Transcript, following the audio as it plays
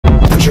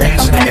your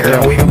hands in the air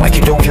and wave them like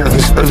you don't care,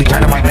 cause early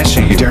dynamite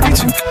mentioned you. Dare me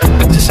to?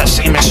 Is this that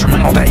same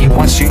instrumental that you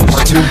once used?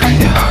 Part 2?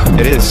 Yeah,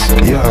 it is.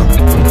 Yeah,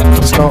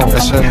 let's go.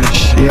 That's it.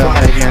 Yeah,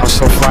 I'm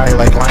so fly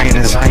like lion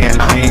and Zion.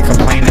 I ain't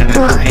complaining and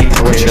I ain't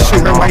waiting. I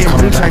know I'm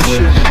coming back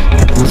with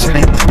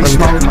Lieutenant, early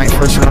dynamite,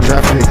 first round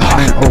draft pick.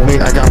 Oh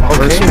wait, I got my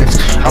first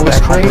mix. I was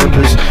crazy.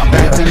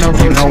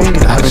 You know,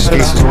 having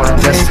spaces where I'm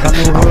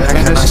destined. I'm back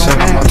and I said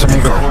I'm about to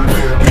make a home.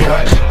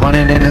 Yeah,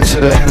 running into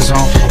the end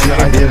zone.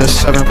 Yeah, I did a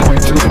 7.2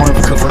 point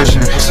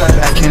conversion.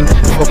 Back in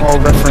football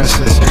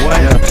references.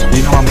 Yeah,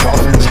 you know I'm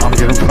Dolphins. I'm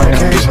gonna play.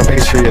 I'm just a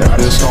Patriot. I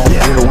just don't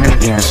get a win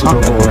again. Super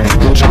Bowl ring.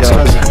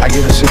 I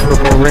get a Super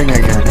Bowl ring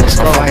again.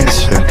 I'm flying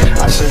shit.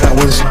 I said that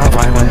was not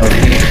violent.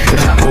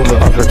 If I pull the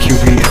other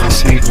QB in the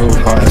same group,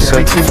 I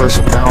said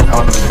first down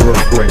on the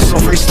field. So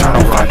first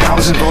turnover.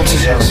 5,000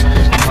 voltages.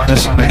 Run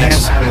this on the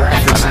hands.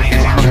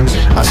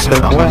 I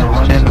said I'm gonna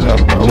run in the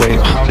wait.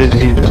 How did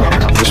he?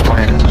 I'm just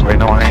playing. Wait,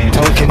 no, I ain't.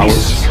 I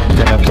was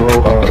gonna throw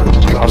a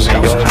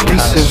 1,000-yard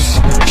pass.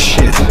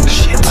 Shit,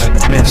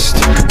 I missed.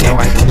 Damn,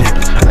 I didn't.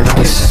 I got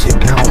a sit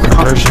down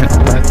conversion.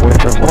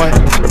 What?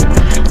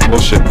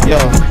 Bullshit. Yeah.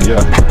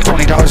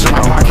 $20 in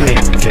my pocket.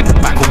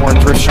 Macklemore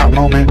thrift shop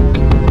moment.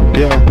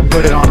 Yeah,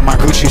 put it on my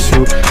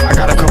GUCCiSUiT. I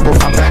got a couple,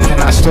 I'm back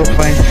and I still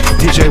play.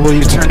 DJ, will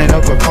you turn it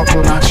up a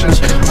couple notches?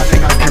 I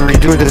think I can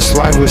redo this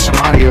live with some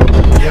audio.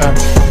 Yeah,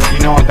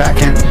 you know I'm back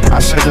in. I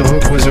said the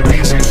hook was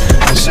amazing.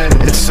 I said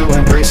it's still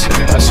embracing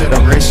it. I said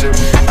embrace it.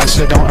 I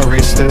said don't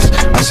erase this.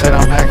 I said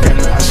I'm back in.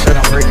 I said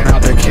I'm breaking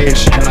out the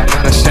cage. And I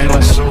got a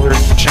stainless silver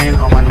chain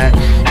on my neck.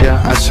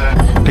 Yeah, I said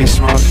be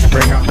smart,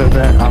 break out the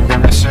bet. I'm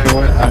gonna say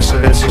what I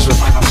said. This is the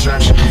final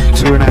stretch.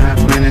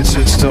 2.5 minutes,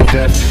 it's still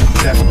death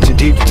to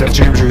deep, death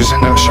jam juice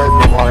in the sharp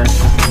water.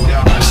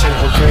 Yeah, I said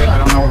okay, I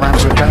don't know what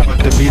rhymes with that, but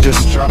the beat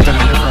just dropped in a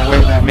different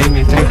way that made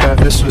me think that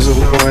this was a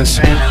little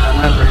insane. And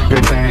another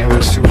good thing, it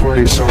was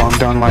 240, so I'm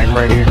done like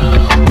right here.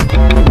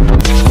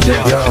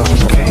 Yeah,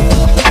 okay.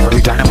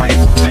 Early dynamite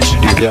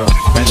mentioned you. Yeah,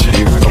 mentioned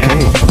you.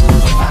 Okay.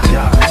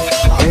 Yeah.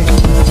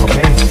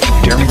 Okay.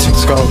 Dare me to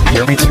go.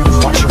 Dare me to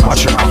watch your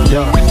mouth.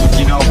 Yeah.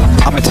 You know,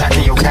 I'm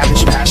attacking your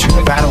cabbage patch with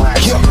a battle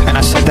axe. And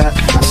I said that.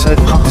 I said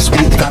this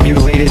beat got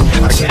mutilated.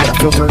 I said I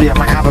feel dirty. I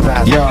might have a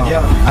bath. Yeah.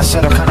 I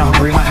said I'm kind of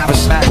hungry. Might have a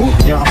snack.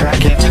 Yeah, I'm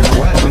back in.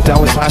 What? But that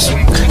was last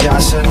week. Yeah, I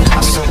said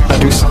I still gotta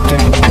do something.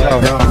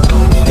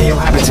 Hey, yo,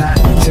 habitat.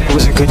 Today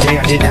was a good day.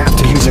 I didn't have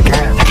to use a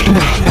cat.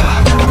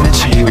 I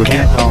mentioned you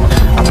again. No,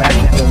 I'm back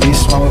in the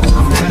beast mode.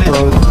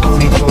 Bro,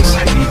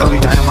 early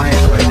dynamite.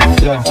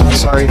 Yeah,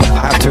 sorry,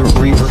 I have to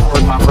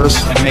re-record my verse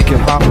and make it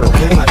proper.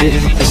 Okay, I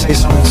didn't mean to say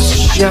something.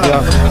 Yeah,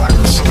 I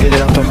just get it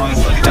out the mud,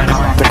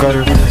 dynamite out the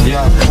gutter.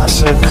 Yeah, I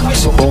said I'm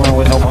still bowling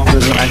with no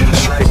bumpers and I get a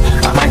straight.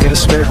 I might get a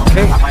spare.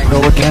 Okay, I might go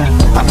again.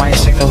 I might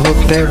sing the hook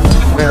there.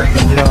 Where?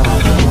 Yeah.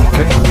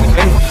 Okay.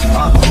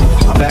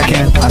 I'm back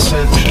in. I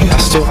said I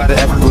still had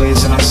the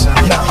Everglades and I said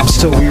yeah, I'm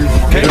still weird.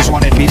 Haters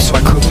wanted beef, so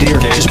I cooked deer.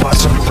 Just bought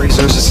some new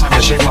razors. It's time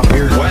to shave my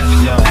beard. What?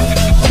 Yeah.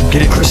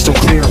 Get it crystal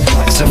clear,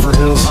 except for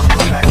hills. I'm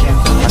back in.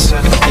 I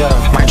said, yeah,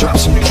 might drop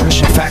some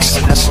nutrition facts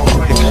and that's so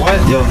quick. What?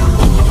 Yeah.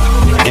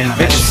 Again,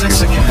 making sense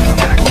again. I'm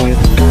back with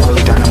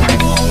early dynamite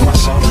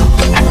myself.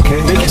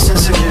 Okay, making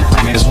sense again.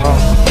 I may as well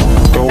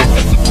go.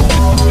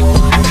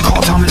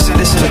 Call Thomas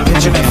Edison and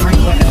Benjamin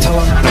Franklin and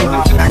tell him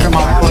I'm back in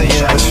my holiday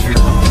stratosphere.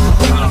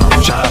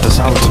 Shout out to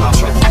Solitude.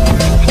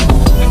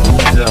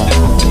 Yeah.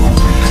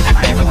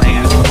 I ain't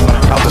playing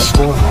out the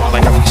school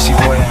like a PC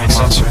boy. That makes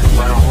sense, right?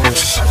 Right on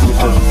horse with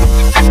the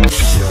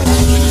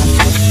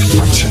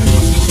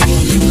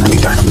early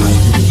dynamite.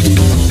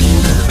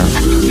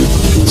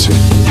 That's it.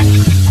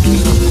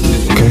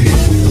 Okay.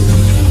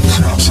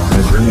 So I'm sorry,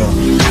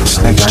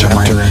 next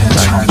chapter,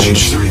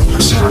 page 3.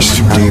 Verse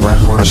 2D,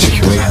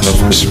 articulate the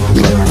verse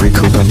smooth, let me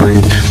recoup and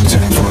breathe.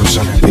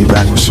 10-4-7, be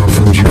back with soul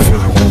food, you feel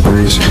the wind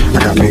breeze. I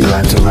got big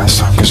life the last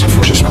time, cause if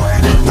we're just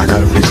playing, I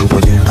gotta recoup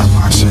again.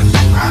 I said,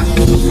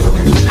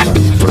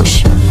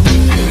 verse.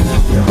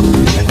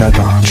 Ain't that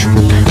the untrue?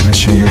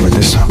 Mention you, but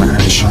this time I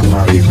had to show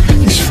about you.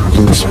 These fruit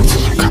loops like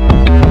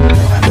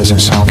that doesn't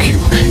sound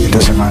cute. It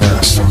doesn't matter,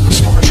 I still can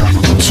smoke a drop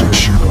of blue to a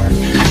shoe.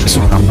 That's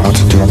what I'm about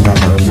to do, I'm down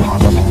to earth on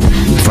the moon.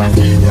 Frank,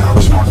 yeah, I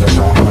was born to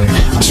don't play.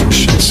 I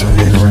switch shit, said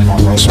it, ring on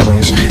most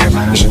plays. It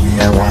matters to me,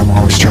 and why I'm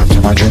always trapped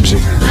in my dreams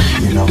again.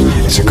 You know,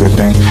 it's a good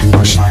thing.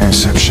 Punchline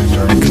inception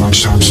during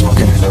lunchtime,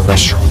 smoking in the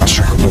restaurant. I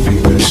strangle the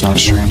beat, but it's not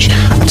strange.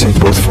 I take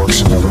both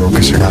forks in the road,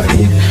 cause I gotta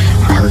eat.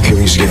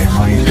 Hercules getting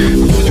money,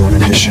 doing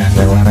addition.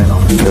 They're running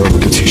on the field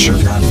with the t-shirt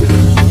gun.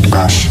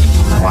 Gosh,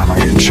 why am I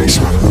getting chased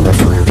by the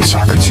referee of the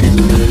soccer team?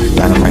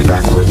 Dynamite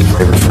backward,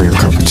 flavor for your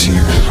cup of tea.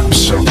 I'm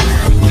so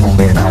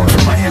only an hour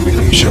from Miami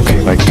Beach,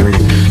 okay, like 3.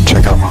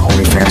 Check out my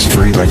OnlyFans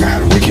free, like I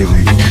had a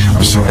WikiLeaks.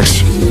 I'm so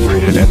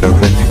X-rated in the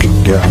hood,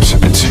 yeah, I'm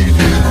 17.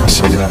 I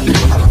said that,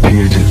 I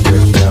repeated it,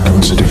 yeah, it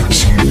was a different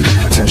scene.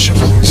 Attention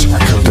please, I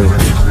killed the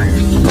referee.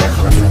 Right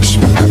reference,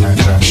 but I meant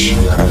dash.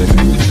 Yeah, I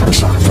didn't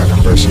first on the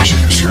fucking verse and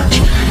chicken scratch.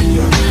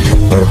 Yeah,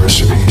 love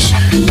recipes,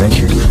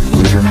 thank you.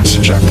 Leave your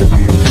message after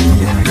me.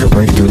 Yeah, make a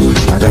breakthrough.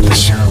 I got the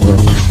steering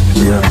wheel.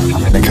 Yeah,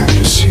 I'm in the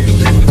captain's seat.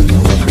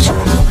 No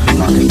repertoire.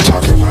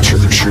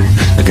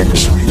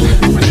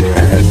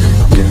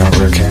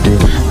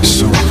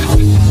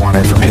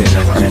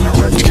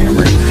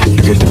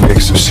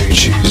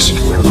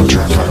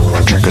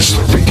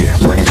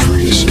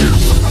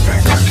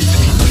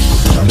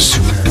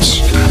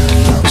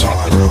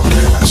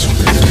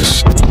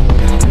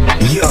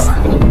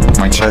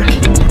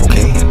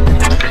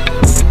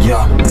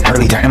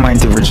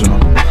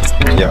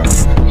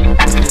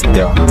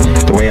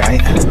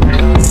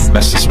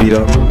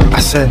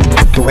 said,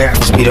 the way I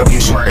speed up, you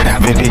swear it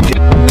happened.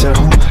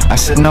 I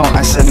said, no,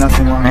 I said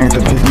nothing wrong at the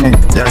picnic.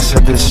 Yeah, I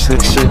said this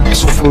slick shit,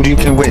 so food you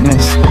can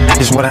witness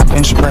is what I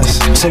bench press.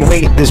 Said,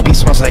 wait, this beat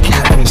smells like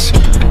cannabis.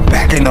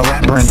 Back in the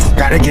labyrinth,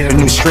 gotta get a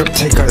new script,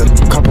 take a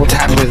couple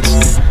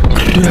tablets.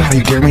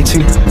 You dare me to?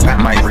 That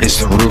might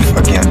raise the roof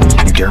again.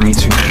 You dare me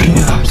to?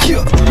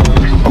 Yeah.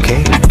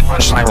 Okay,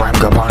 punchline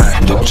rhyme up on it,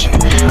 indulge it.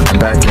 I'm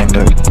back in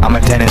the, I'm a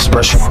dentist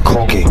brushing on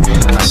Colgate.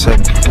 I said,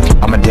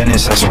 I'm a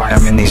dentist, that's why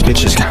I'm in these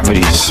bitches'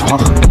 cavities.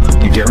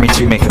 You dare me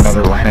to make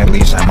another line at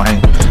least? I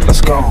might.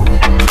 Let's go.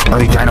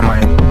 Early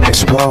dynamite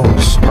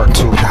explodes. Part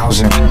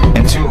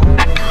 2002.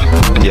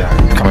 Yeah,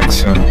 coming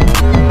soon.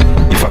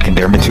 You fucking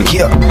dare me to?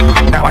 Yeah.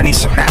 Now I need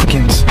some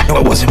napkins. No,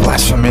 it wasn't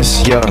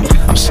blasphemous. Yeah.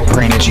 I'm still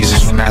praying to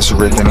Jesus from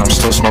Nazareth, and I'm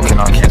still smoking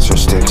on cancer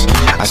sticks.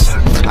 I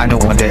said, I know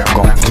one day I'm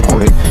gonna have to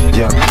quit.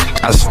 Yeah.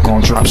 I still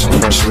gonna drop some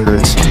fresh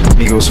lyrics.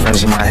 Migos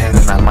friends in my head,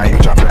 and I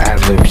might drop an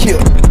ad-lib.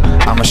 Yeah.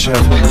 I'm a chef.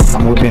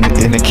 I'm whipping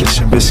in the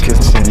kitchen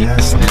biscuits, and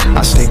yes,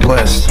 I stay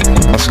blessed.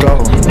 Let's go.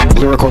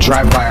 Lyrical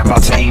drive-by,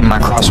 about to aim my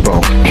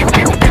crossbow.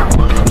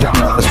 Down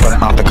to earth, but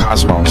I'm out the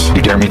cosmos.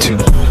 You dare me to?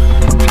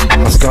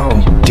 Let's go.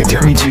 You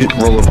dare me to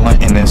roll a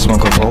blunt and then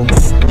smoke a bowl?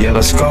 Yeah,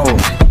 let's go.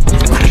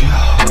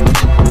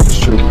 It's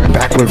true.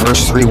 Back with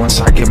verse 3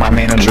 once I get my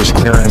manager's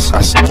clearance.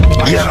 I said,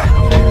 yeah,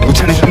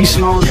 Lieutenant Beast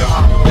Mode.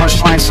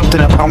 Punchline something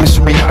about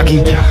Mr.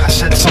 Miyagi. I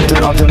said something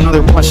about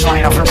another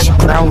punchline. I versed so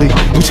proudly.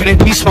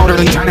 Lieutenant Beast Mode,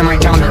 early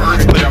dynamite down to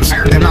earth, but I'm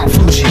higher than Mount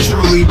Fuji.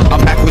 Truly,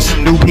 I'm back with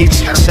some new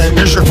beats. I said,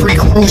 here's your free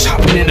cruise,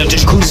 hopping in a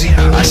jacuzzi.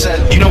 I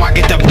said, you know I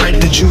get the bread,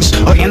 the juice,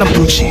 and the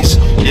blue cheese.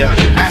 Yeah,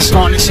 ask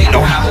on this ain't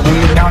no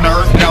Halloween. Down to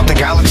earth, without the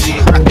galaxy.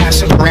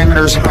 Passing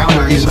parameters and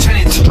boundaries.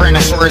 Lieutenant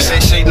Tyrannosaurus, they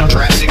say no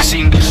Jurassic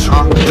scene.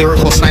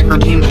 Lyrical sniper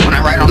team. When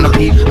I ride on the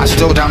beat, I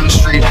still down the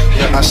street.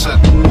 Yeah, I said,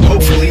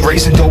 hopefully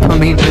raising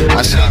dopamine.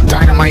 I said,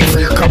 dynamite for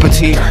your cup of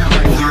tea.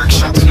 Lyric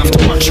shots enough to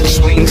punch your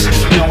spleens.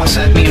 You know what's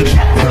that mean?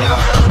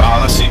 Yeah.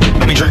 Let's see.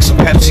 Let me drink some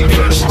Pepsi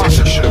first.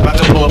 About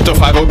to pull up to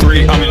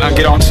 503. I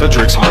get on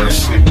Cedric's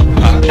first.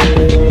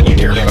 You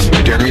dare me?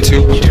 You dare me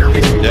to? You dare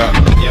me to?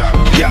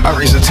 Yeah, I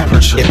raise the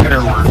temperature. It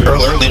better work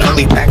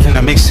early back in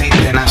the mixtape.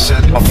 And I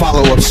said, I'll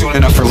follow up soon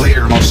enough for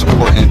later, most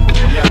important. I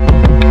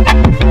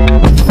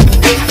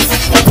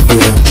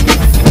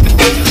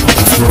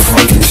feel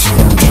funky, so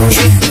don't judge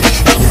me.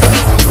 Yeah, I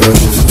hold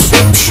grudges, that's why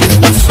I'm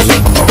shooting this is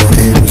on all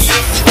haters.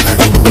 I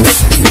go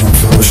ballistic, you don't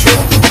feel the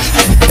shock.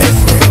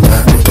 Anyway, I'm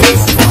back with the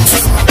little bounce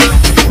flop.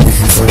 We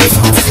can play it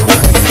down, feel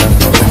like you have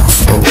no bounce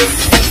flow.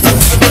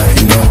 Yes, right,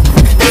 you know,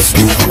 let's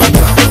be on my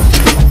download.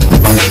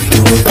 Might do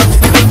it, I'm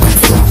gonna might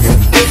flow in.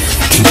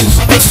 Jesus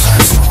on my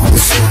side, so I'm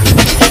always sweating.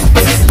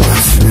 It ain't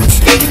blasphemous.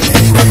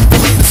 Anyway, I'm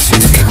playing the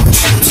seas, counting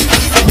shits.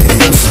 It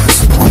ain't besides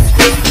the point.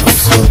 I'm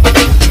flipped.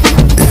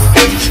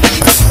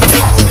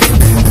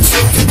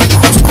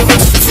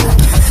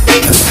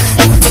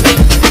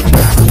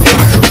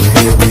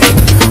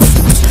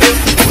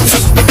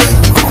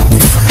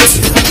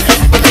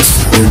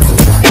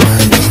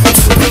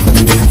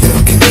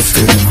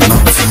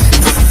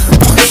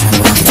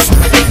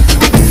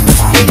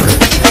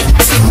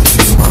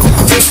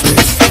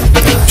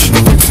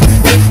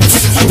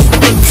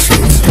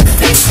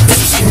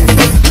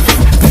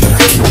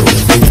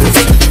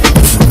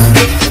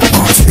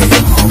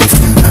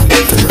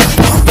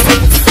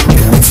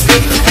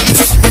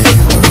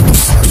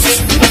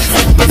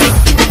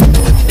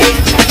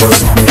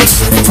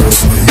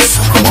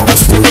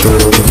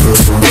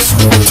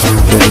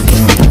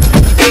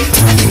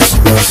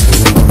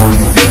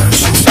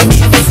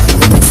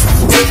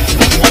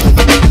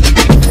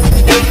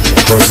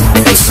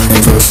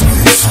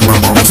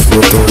 I'm almost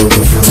flipped over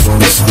the first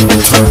one, it's on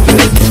the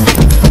time,